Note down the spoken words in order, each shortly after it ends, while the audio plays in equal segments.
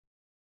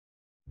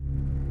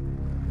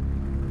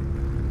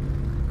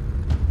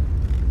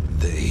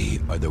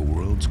are the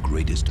world's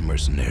greatest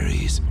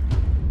mercenaries.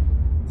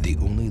 The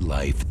only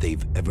life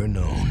they've ever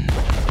known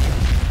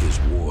is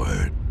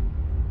war.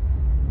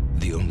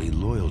 The only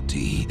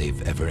loyalty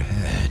they've ever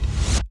had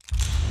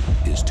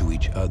is to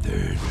each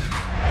other.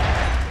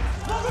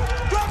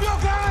 Drop your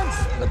guns!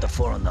 Got the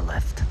 4 on the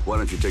left. Why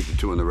don't you take the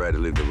 2 on the right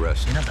and leave the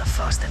rest? You're not that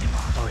fast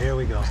anymore. Oh, here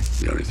we go.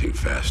 The only thing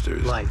faster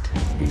is... Light.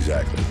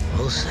 Exactly.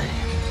 We'll see.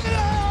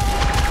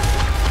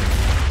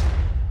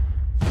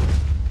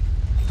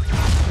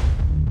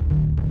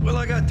 Well,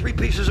 I got 3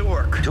 pieces of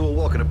work. 2 a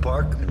walk in the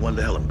park and 1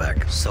 to hell and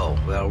back. So,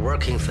 we are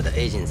working for the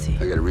agency.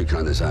 I gotta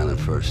recon this island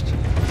first.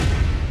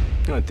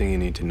 The only thing you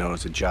need to know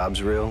is the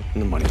job's real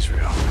and the money's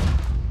real.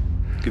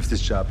 Give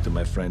this job to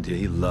my friend here.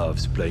 He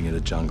loves playing in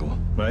the jungle,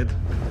 right?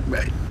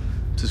 Right.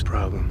 What's his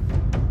problem?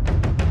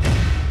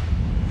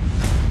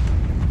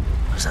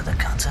 Was that the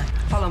contact?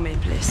 Follow me,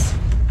 please.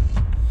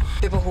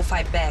 People who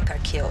fight back are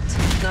killed.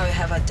 Now we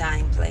have a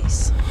dying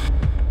place.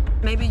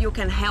 Maybe you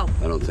can help.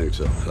 I don't think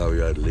so. How we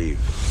gotta leave.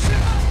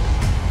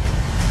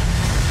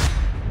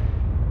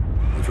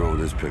 What's wrong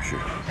with this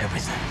picture?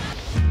 Everything.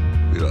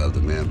 We don't have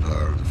the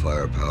manpower, the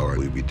firepower.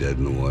 We'd be dead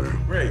in the water.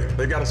 Great.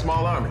 They got a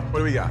small army. What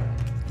do we got?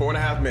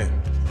 4.5 men.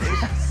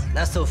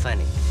 That's so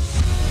funny.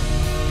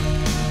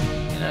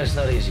 You know, it's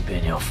not easy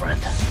being your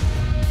friend.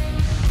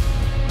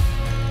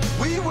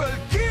 We will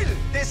kill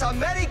this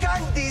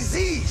American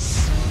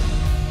disease!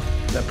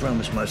 I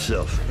promised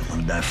myself I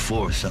want to die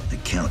for something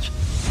that counts.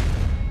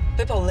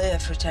 People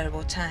live through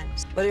terrible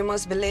times, but you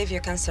must believe you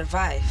can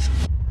survive.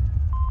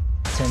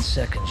 10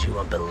 seconds, you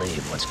won't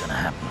believe what's gonna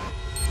happen.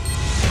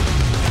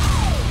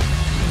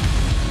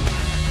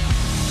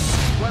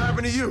 What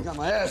happened to you? Got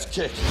my ass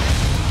kicked.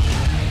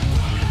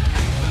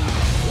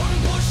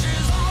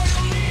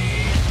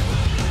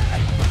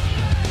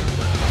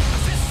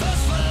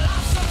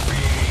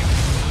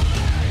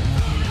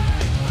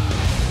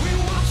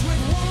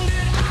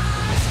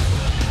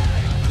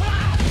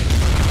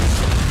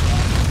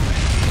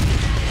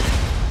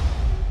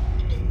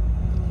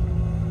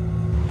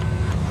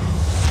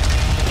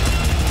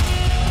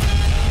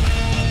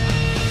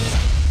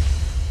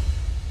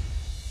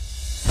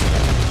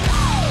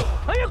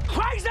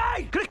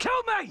 Could have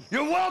killed me!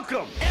 You're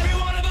welcome. Every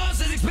one of us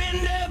is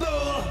expendable!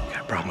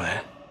 Got a problem with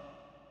that?